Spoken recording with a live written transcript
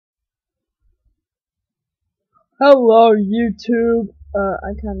Hello, YouTube.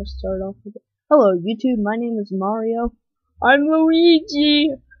 I kind of start off with it. Hello, YouTube. My name is Mario. I'm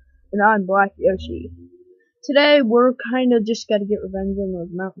Luigi, and I'm Black Yoshi. Today, we're kind of just gotta get revenge on those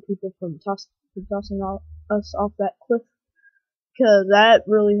mountain people for tossing us off that cliff, cause that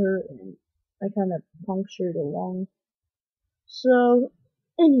really hurt, and I kind of punctured a lung. So,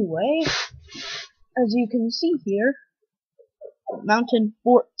 anyway, as you can see here, mountain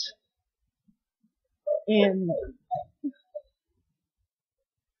fort, and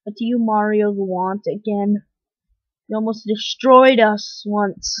what do you Marios want again? You almost destroyed us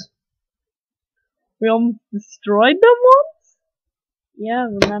once. We almost destroyed them once? Yeah,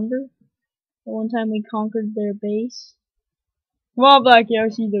 remember? The one time we conquered their base? Come on, Black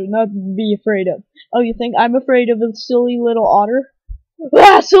Yoshi, there's nothing to be afraid of. Oh, you think I'm afraid of a silly little otter?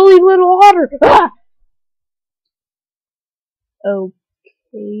 Ah, silly little otter! Ah!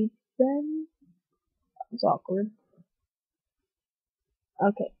 Okay, then. That's awkward.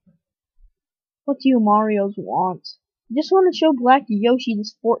 Okay. What do you Marios want? I just want to show Black Yoshi the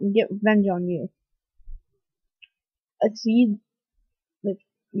sport and get revenge on you. I see that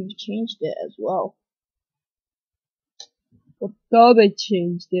you've changed it as well. Well, so they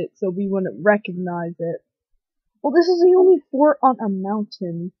changed it, so we wouldn't recognize it. Well, this is the only fort on a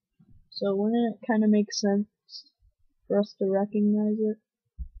mountain, so wouldn't it kind of make sense for us to recognize it?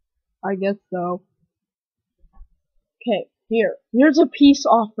 I guess so. Okay, here's a peace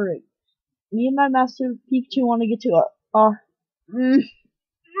offering. Me and my Master Pikachu want to get to our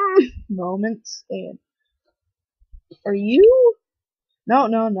moments, and are you? No.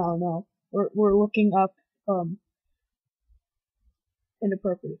 We're looking up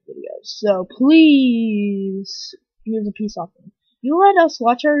inappropriate videos. So please, here's a peace offering. You let us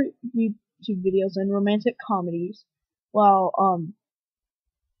watch our YouTube videos and romantic comedies while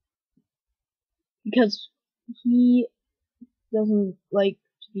because he doesn't like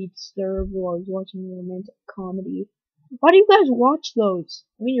to be disturbed while he's watching a romantic comedy. Why do you guys watch those?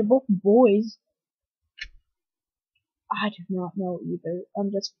 I mean, you're both boys. I do not know either.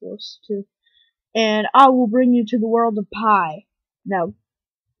 I'm just forced to. And I will bring you to the world of pie. Now,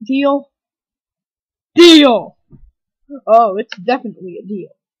 deal? Deal! Oh, it's definitely a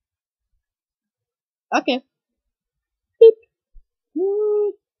deal. Okay. Beep.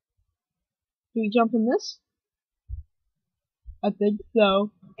 Do we jump in this? I think so.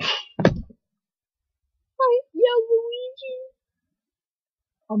 Hi, yeah, Luigi.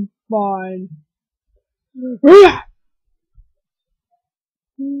 I'm fine.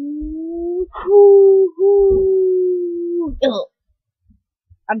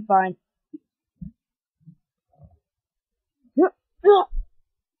 I'm fine.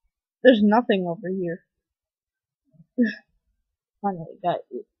 There's nothing over here. Finally got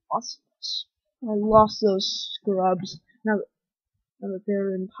lost. I lost those scrubs. Now that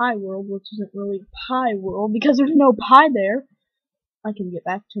they're in Pie World, which isn't really Pie World because there's no pie there, I can get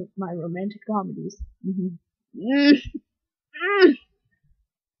back to my romantic comedies. There's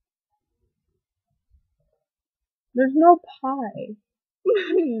no pie.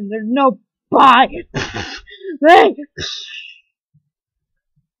 There's no pie.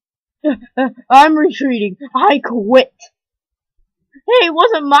 I'm retreating. I quit. Hey, it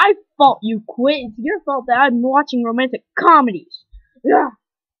wasn't my fault you quit. It's your fault that I'm watching romantic comedies. Yeah.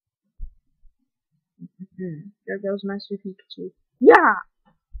 There goes Master Pikachu. Yeah.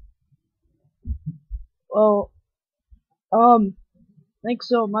 Well, thanks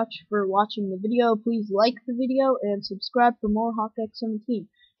so much for watching the video. Please like the video and subscribe for more HawkX17.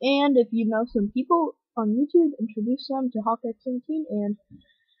 And if you know some people on YouTube, introduce them to HawkX17 and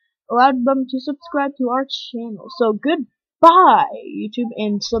allow them to subscribe to our channel. So goodbye, YouTube,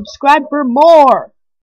 and subscribe for more!